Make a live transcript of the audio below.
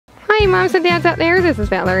Hi moms and dads out there, this is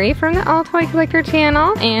Valerie from the AllToyCollector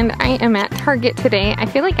channel, and I am at Target today. I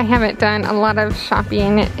feel like I haven't done a lot of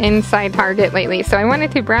shopping inside Target lately, so I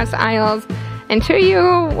wanted to browse the aisles and show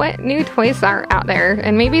you what new toys are out there,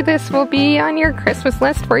 and maybe this will be on your Christmas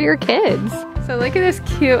list for your kids. So look at this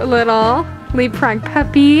cute little leapfrog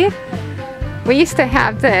puppy. We used to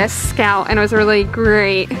have this Scout and it was a really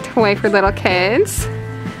great toy for little kids.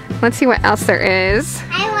 Let's see what else there is.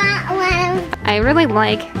 I want one. I really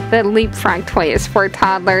like the leapfrog toys for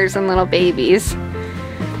toddlers and little babies.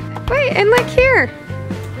 Wait, and look here.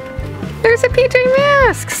 There's a PJ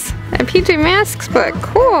Masks. A PJ Masks book,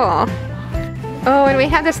 cool. Oh, and we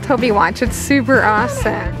have this Toby watch, it's super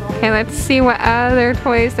awesome. Okay, let's see what other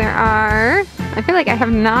toys there are. I feel like I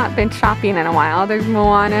have not been shopping in a while. There's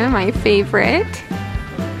Moana, my favorite.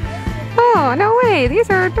 Oh, no way, these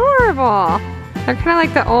are adorable. They're kind of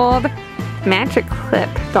like the old Magic Clip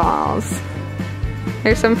dolls.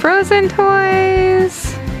 There's some Frozen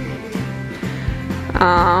toys.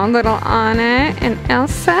 Oh, little Anna and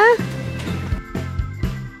Elsa.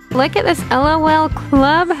 Look at this LOL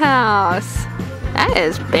Clubhouse. That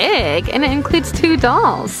is big, and it includes 2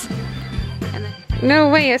 dolls. No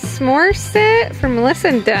way, a s'more set for Melissa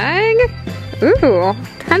and Doug? Ooh,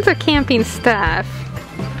 tons of camping stuff.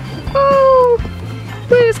 Oh,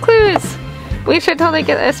 Blue's Clues. We should totally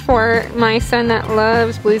get this for my son that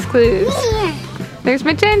loves Blue's Clues. There's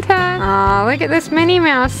Magenta. Oh, look at this Minnie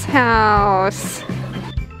Mouse house.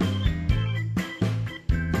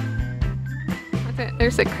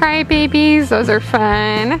 There's the Crybabies. Those are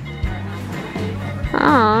fun.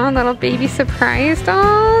 Oh, little baby surprise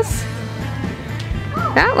dolls.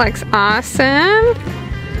 That looks awesome.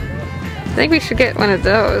 I think we should get one of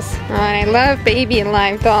those. Oh, and I love baby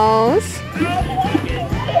alive dolls.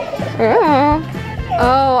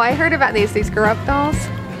 Oh, I heard about these grow up dolls.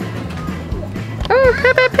 Oh,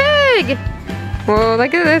 Peppa Pig! Whoa,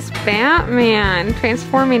 look at this Batman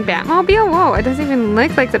transforming Batmobile. Whoa, it doesn't even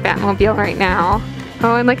look like the Batmobile right now.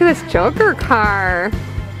 Oh, and look at this Joker car.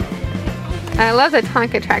 I love the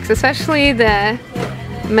Tonka trucks, especially the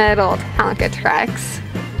metal Tonka trucks.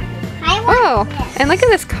 Oh, and look at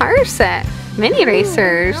this car set. Mini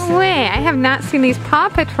racers. No way, I have not seen these Paw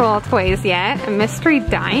Patrol toys yet. A mystery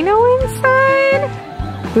dino inside?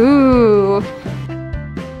 Ooh.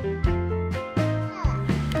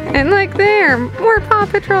 And look there, more Paw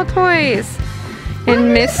Patrol toys.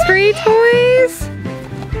 And mystery toys.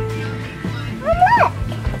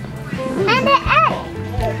 And the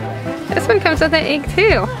egg. This one comes with an egg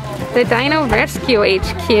too. The Dino Rescue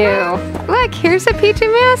HQ. Look, here's the PJ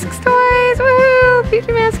Masks toys. Woohoo!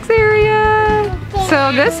 PJ Masks area.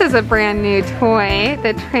 So this is a brand new toy.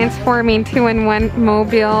 The Transforming 2-in-1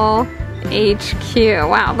 Mobile HQ.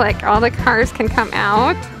 Wow, look, all the cars can come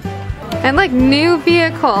out. And look, new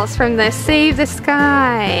vehicles from the Save the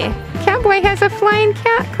Sky. Cowboy has a flying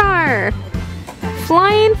cat car.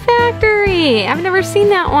 Flying Factory. I've never seen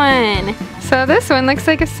that one. So this one looks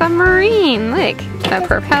like a submarine. Look, the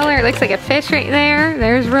propeller. It looks like a fish right there.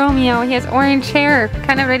 There's Romeo. He has orange hair,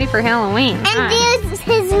 kind of ready for Halloween. And there's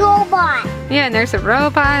his robot. Yeah, and there's a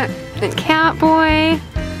robot. And Catboy.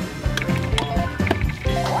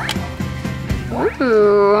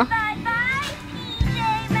 Ooh.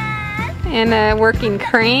 And a working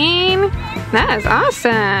crane. That is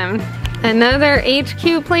awesome. Another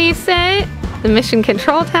HQ playset. The Mission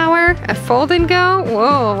Control Tower, a fold and go.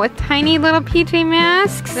 Whoa, with tiny little PJ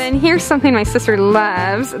Masks. Then here's something my sister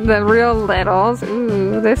loves, the Real Littles.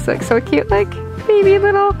 Ooh, this looks so cute, like baby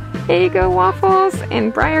little Eggo waffles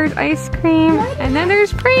and Breyer's ice cream. And then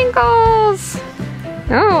there's Pringles.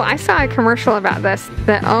 Oh, I saw a commercial about this,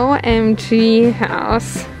 the OMG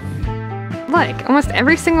house. Look, almost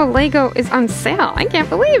every single Lego is on sale. I can't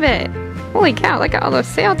believe it. Holy cow, look at all those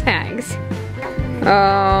sale tags.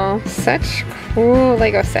 Oh, such cool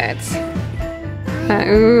Lego sets.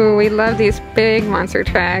 Ooh, we love these big monster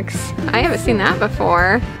trucks. I haven't seen that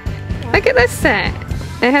before. Look at this set.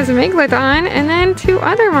 It has Megalodon and then 2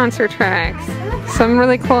 other monster trucks. Some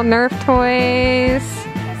really cool Nerf toys.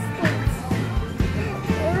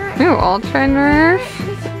 Ooh, Ultra Nerf.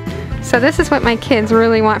 So this is what my kids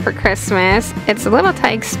really want for Christmas. It's a Little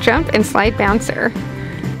Tikes Jump and Slide Bouncer.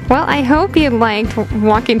 Well, I hope you liked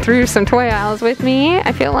walking through some toy aisles with me.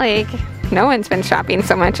 I feel like no one's been shopping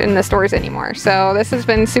so much in the stores anymore. So this has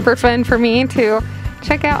been super fun for me to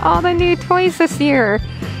check out all the new toys this year.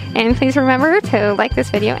 And please remember to like this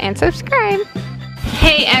video and subscribe.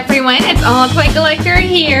 Hey everyone, it's AllToyCollector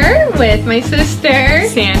here with my sister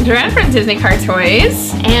Sandra from Disney Car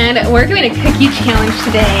Toys. and we're doing a cookie challenge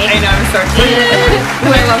today. I know, I'm so excited.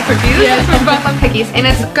 I love cookies. Yes, we both love cookies, and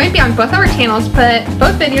it's going to be on both our channels, but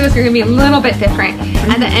both videos are going to be a little bit different.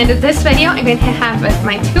 At the end of this video, I'm going to have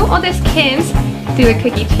my two oldest kids do a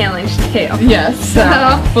cookie challenge too. Yes, so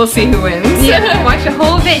we'll see who wins. Yeah, watch the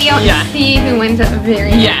whole video Yeah. and see who wins at the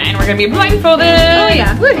very end. Yeah, and we're gonna be blindfolded. Oh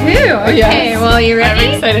yeah, woohoo! Okay, Yes. well, you ready?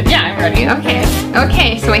 I'm excited. Yeah, I'm ready.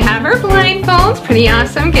 Okay, so we have our blindfolds. Pretty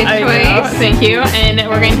awesome, good I choice. know, thank you. And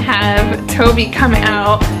we're going to have Toby come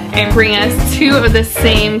out and bring us two of the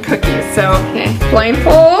same cookies. So,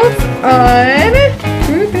 blindfolds on.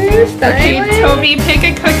 Okay, Toby, pick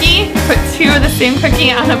a cookie, put two of the same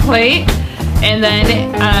cookie on a plate, and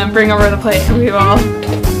then bring over the plate and we will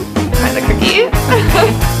find the cookie.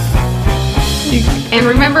 And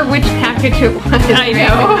remember which package it was. I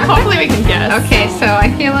know, hopefully we can guess. Okay, so I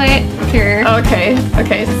feel it here. Okay, On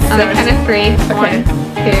the count of three. Okay. 1,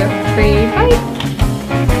 2, 3, bite.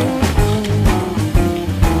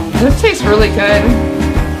 This tastes really good.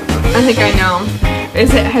 I think I know.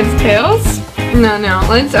 Is it heads, tails? No.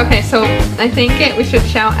 Okay, so I think we should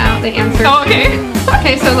shout out the answer. Oh, okay.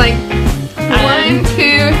 Okay, so like 1,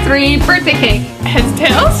 2, 3, birthday cake. Heads,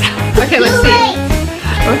 tails? Okay, let's see.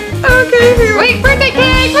 Okay, here. Wait, birthday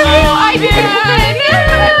cake! Oh, I did!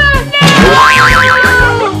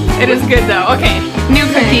 No! It is good though. Okay, new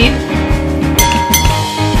cookie.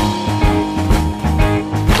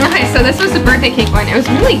 Okay, so this was the birthday cake one. It was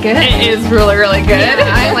really good. It is really, really good. Yeah,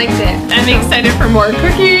 I liked it. I'm excited for more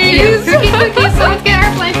cookies. Cookies, so let's get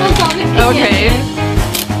our blindfolds on again. Okay.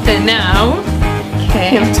 And now, we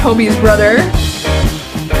Okay. have Toby's brother.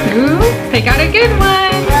 Ooh, pick out a good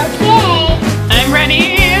one. Okay. I'm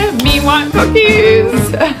ready. Me want cookies.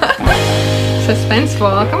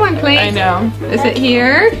 Suspenseful. Come on, please. I know. Is it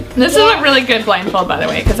here? This is a really good blindfold, by the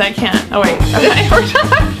way, because I can't. Oh wait. Okay.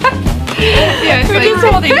 Yeah, it's We're like- just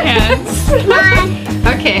holding hands. Come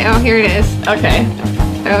on. Okay, oh, here it is. Okay.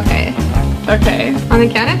 Okay. Okay. On the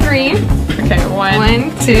count of 3. Okay.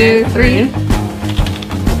 1, 2, 3.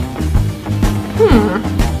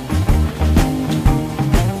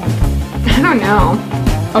 I don't know.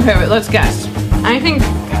 Okay, wait, let's guess. I think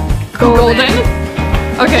Golden?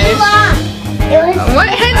 Okay. It was What?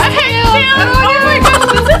 Heads, tails! Oh my gosh,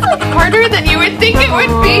 this is like harder than you would think it would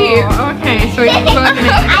be. Oh, okay, so we can both make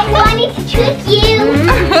I wanted to trick you.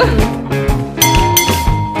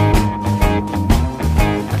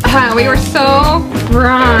 We were so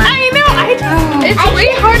wrong. I know, it's I way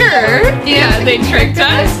tricked harder. Yeah, they tricked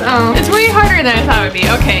us. Oh. It's way harder than I thought it would be.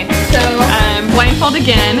 Okay, so blindfold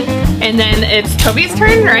again, and then it's Toby's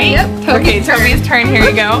turn, right? Yep, Okay, Toby's turn. Toby's turn. Here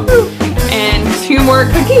you go. And 2 more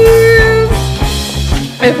cookies.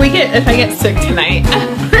 If I get sick tonight.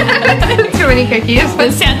 Too many cookies.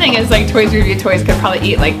 The sad thing is, like, Toys Review Toys could probably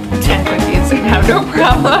eat like 10 cookies and have no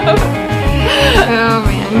problem. Oh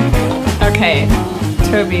man. Okay,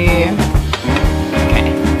 Toby.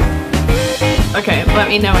 Okay, let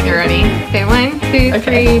me know when you're ready. Okay, 1, 2,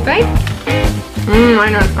 Okay. 3, bite. I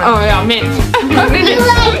know it's fun. Oh yeah, mint.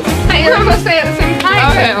 Hey, you're almost say it at the same time.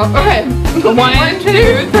 Okay. 1,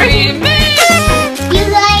 2, 3, mint. You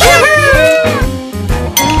like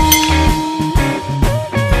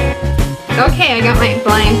Okay, I got my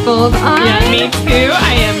blindfold on. Yeah, me too.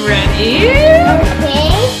 I am ready. Okay.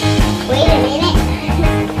 Wait a minute.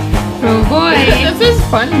 Oh boy. This is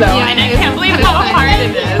fun though, Yeah, and I it is can't believe kinda how fun. hard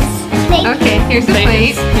it is. Okay, here's the plate.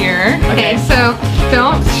 Plate is here. Okay, so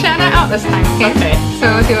don't shout it out this time, okay? Okay. So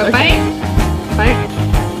do a Okay. bite.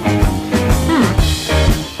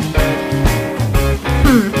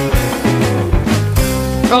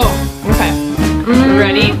 Oh, okay.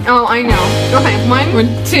 Ready? Oh, I know. Okay, 1,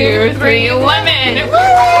 1, 2, 3, lemon. Woo!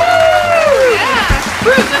 Yeah.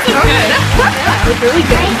 Woo, this is good. That was really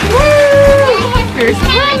good. Woo! Here's the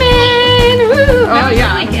lemon. Woo! Oh That was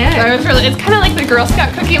yeah, really good. that was really. It's kind of like the Girl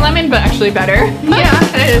Scout cookie lemon, but actually better. Yeah,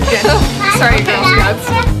 it is good. Sorry, Girl Scouts.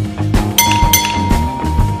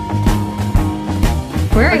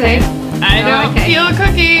 Where are they? I don't okay. feel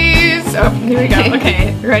cookies. Oh, here we go.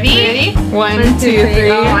 Okay, ready? Ready? 1, 2,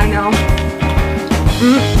 3. Oh, I know.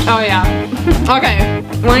 Oh yeah. Okay.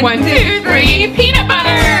 1, 2, 3. Peanut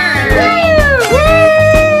butter.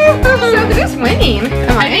 So who's winning?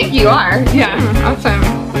 I think you are. Yeah. Awesome.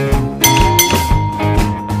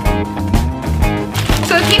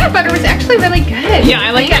 So the peanut butter was actually really good. Yeah,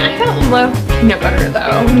 I like it. I don't love peanut butter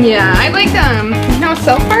though. Yeah, I liked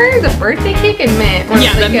so far the birthday cake and mint were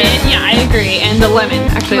Yeah, the really good. mint. Yeah, I agree. And the lemon.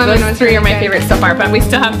 Actually, Lemon those was 3 are my really good. favorite so far. But we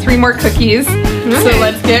still have 3 more cookies. So Okay.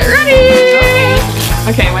 let's get ready.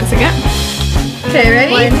 Okay, once again. Okay,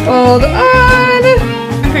 ready? Blindfold on.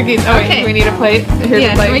 Cookies. Oh, Okay. wait, we need a plate. Here's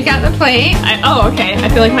Yeah, a plate. we got the plate. Oh, okay. I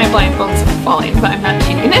feel like my blindfold's falling, but I'm not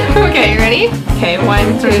cheating. Okay, ready? Okay,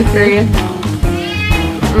 1, 2, 3.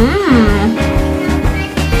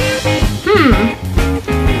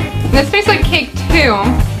 This tastes like cake too.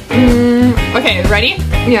 Okay, ready?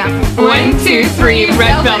 Yeah. 1, 2, 3.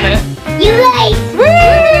 Red velvet. You guys. Woo!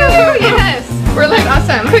 Yes. We're like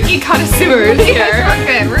Awesome. cookie connoisseurs Yes, here. we're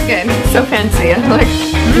good. We're good. So fancy. Like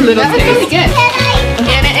little That was really taste. good.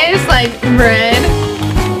 And it is like red.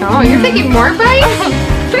 Oh, you're taking more bites?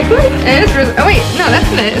 It is really, oh wait, no, that's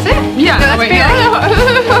it, is it? Yeah. No, that's wait, berry. no.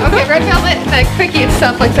 Okay, red velvet, the cookie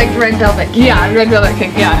itself looks like red velvet. Yeah, red velvet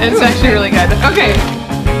cake. Yeah, it's actually really good. Okay.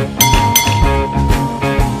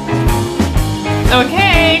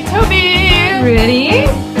 Okay, Toby. Ready?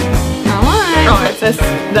 Come on. Oh, it's this.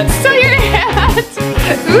 That's still your hat.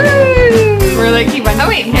 Ooh. We're like, keep on. Oh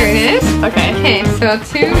wait, here it is. Okay. Okay, so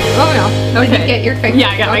 2, oh no. Oh, Okay. you get your cookie. Yeah,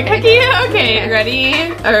 I got my Okay. cookie. Okay,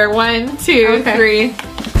 ready? Or 1, 2, Okay. 3.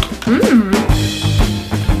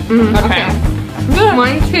 Okay.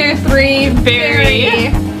 1, 2, 3, Berry.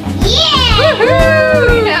 Yeah.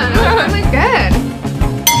 Woohoo! Yeah, that was really good.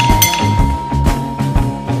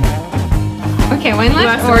 Okay, one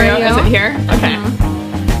last Last Oreo. Is it here? Okay.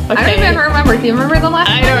 I don't even remember. Do you remember the last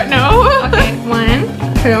I one? don't know. Okay, 1,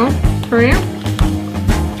 2, 3.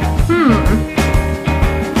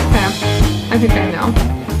 Okay, I think I know.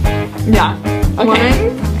 Yeah. Okay.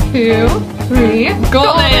 1, 2, 3.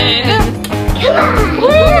 Golden. Come on. Woo,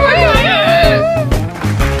 we're doing it.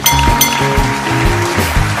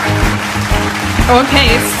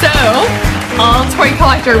 Okay, so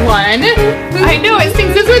AllToyCollector 1. I know it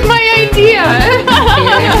syncs this with my idea.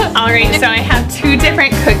 Alright, so I have 2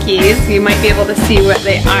 different cookies. You might be able to see what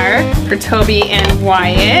they are for Toby and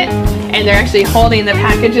Wyatt. And they're actually holding the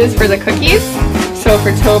packages for the cookies. So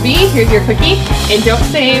for Toby, here's your cookie. And don't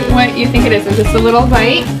say what you think it is. It's just a little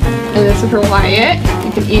bite. And this is for Wyatt.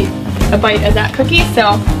 You can eat a bite of that cookie.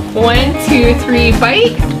 So 1, 2, 3,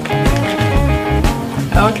 bite.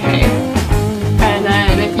 Okay. And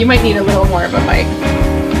then you might need a little more of a bite.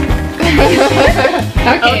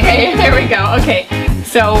 Okay, there we go. Okay.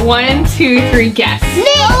 So 1, 2, 3, guess.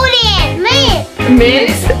 Golden. Mint.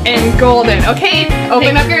 Mint and golden. Okay,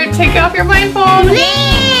 take off your blindfold.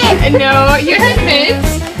 Mint. No, you had mint.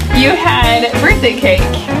 You had birthday cake.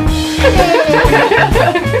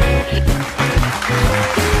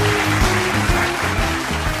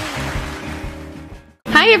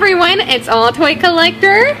 Hi everyone, it's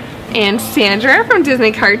AllToyCollector and Sandra from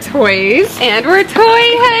Disney Car Toys, and we're toy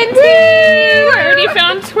hunting! I already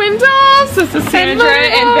found twin dolls. This is Sandra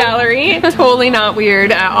and Valerie. Totally not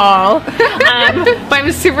weird at all. But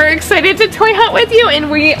I'm super excited to toy hunt with you, and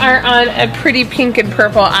we are on a pretty pink and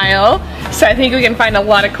purple aisle. So I think we can find a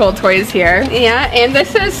lot of cool toys here. Yeah, and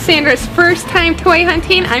this is Sandra's first time toy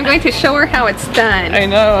hunting. I'm going to show her how it's done. I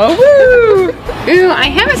know. Woo! Ooh, I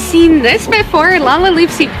haven't seen this before. Lala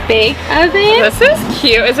Loopsy Bake Oven. This is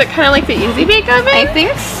cute. Is it kind of like the Easy Bake Oven? I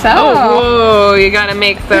think so. Oh, whoa, you gotta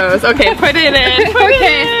make those. Okay, put it in. Put it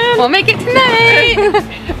Okay, in. we'll make it tonight.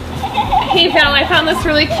 Hey Val, I found this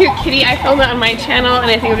really cute kitty. I filmed it on my channel, and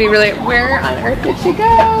I think it would be really. Where on earth did she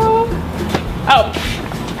go? Oh.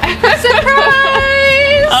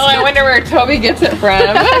 Surprise! Oh, I wonder where Toby gets it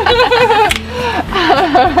from.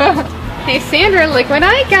 Hey Sandra, look what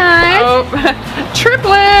I got. Oh,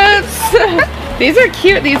 triplets. These are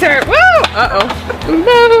cute. These are, whoa, uh-oh.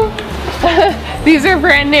 No. These are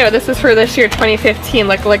brand new. This is for this year, 2015.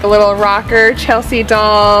 Look like a little rocker, Chelsea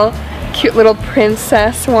doll, cute little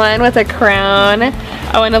princess one with a crown.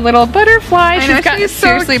 Oh, and a little butterfly. I know, She's got she's so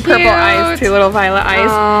seriously purple cute. eyes too, little violet eyes.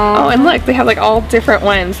 Aw. Oh, and look, they have like all different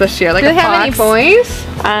ones this year. Like Do a they have any fox. boys?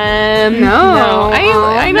 No.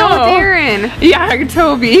 I know. No Darren. Yeah,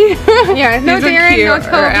 Toby. Yeah, no These are Darren, cute, no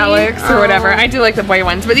Toby. or Alex, or whatever. Aw. I do like the boy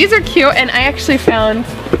ones, but these are cute. And I actually found,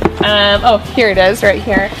 oh, here it is, right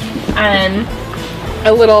here.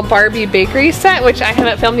 A little Barbie bakery set, which I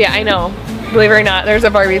haven't filmed yet. I know. Believe it or not, there's a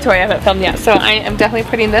Barbie toy I haven't filmed yet. So I am definitely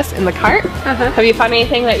putting this in the cart. Have you found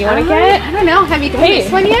anything that you want to get? I don't know. Have you done Hey.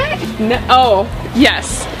 this one yet? No, oh,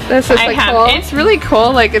 yes. This is I like have. cool. It's really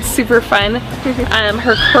cool. Like, it's super fun.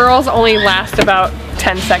 Her curls only last about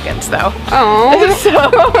 10 seconds though. Oh, So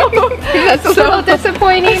that's a little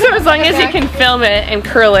disappointing. So as long as you can film it and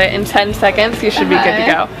curl it in 10 seconds, you should be good to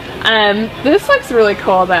go. This looks really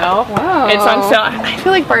cool though. Wow. It's on sale. I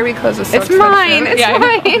feel like Barbie clothes is so It's expensive. mine. It's I know.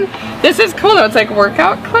 mine. This is cool though. It's like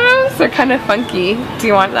workout clothes. They're kind of funky. Do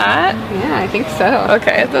you want that? Yeah, I think so.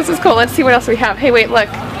 Okay, this is cool. Let's see what else we have. Hey, wait, look.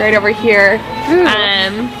 Right over here.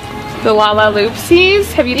 the Lala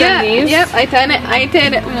Loopsies. Have you done these? Yep, I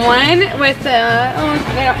did one with oh,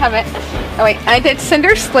 I don't have it. Oh wait, I did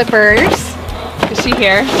Cinder Slippers. Is she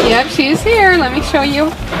here? Yep, she's here. Let me show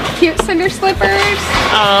you. Cute Cinder Slippers.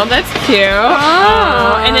 Oh, that's cute.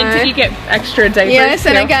 Oh. And then did you get extra diapers? Yes, too?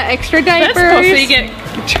 and I got extra diapers. That's cool, so you get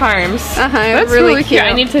charms. That's really cute.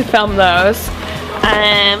 I need to film those.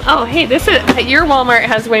 Oh, hey, this is, your Walmart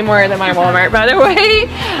has way more than my Walmart, by the way.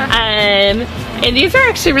 And these are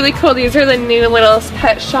actually really cool. These are the new little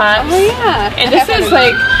pet shops. Oh yeah. And this is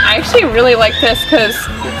like, I actually really like this because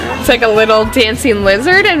it's like a little dancing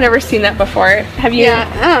lizard. I've never seen that before. Have you?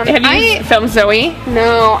 Yeah. Have you filmed Zoe?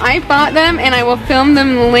 No, I bought them and I will film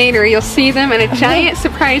them later. You'll see them in a giant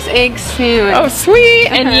surprise egg soon. Oh, sweet.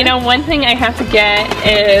 And you know, one thing I have to get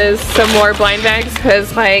is some more blind bags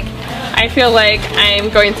because like, I feel like I'm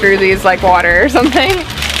going through these like water or something.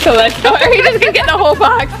 So let's go. Are you just gonna get the whole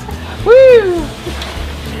box? Woo!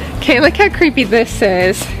 Okay, look how creepy this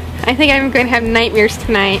is. I think I'm going to have nightmares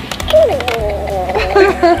tonight.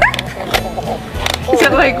 He's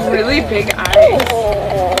got like really big eyes.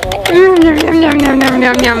 Yum yum yum yum yum yum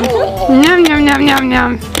yum yum yum yum yum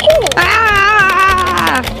yum.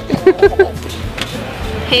 Ah!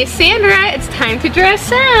 Hey Sandra, it's time to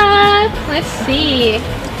dress up. Let's see.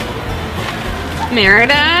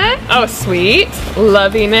 Merida. Oh, sweet.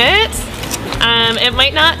 Loving it. It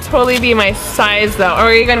might not totally be my size though. Or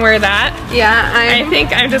are you gonna wear that? Yeah, I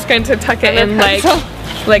think I'm just going to tuck it in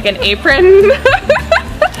like an apron.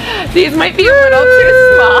 These might be a little too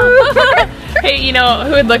small. Hey, you know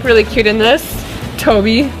who would look really cute in this?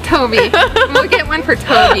 Toby. Toby. We'll get one for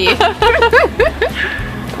Toby.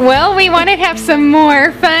 Well, we wanted to have some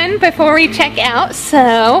more fun before we check out,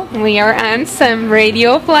 so we are on some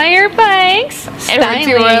radio flyer bikes. And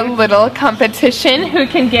we're doing a little competition. Who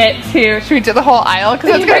can get to, should we do the whole aisle?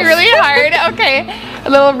 Because it's going to be really hard. Okay, a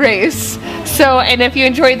little race. So, and if you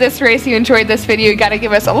enjoyed this race, you enjoyed this video, you got to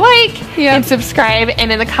give us a like and subscribe.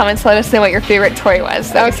 And in the comments, let us know what your favorite toy was.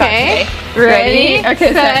 Okay, ready?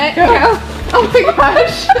 Okay, set, go. Oh my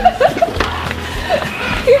gosh.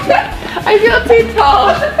 I feel too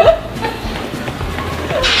tall.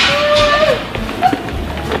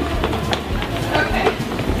 Okay.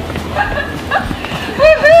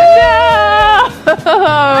 No!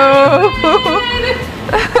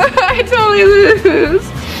 I totally lose.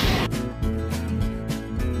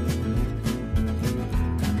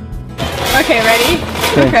 Okay, ready?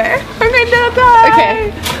 Okay. I'm gonna die. Okay.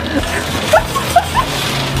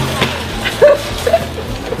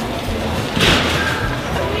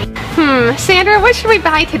 Sandra, what should we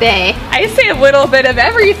buy today? I say a little bit of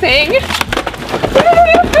everything.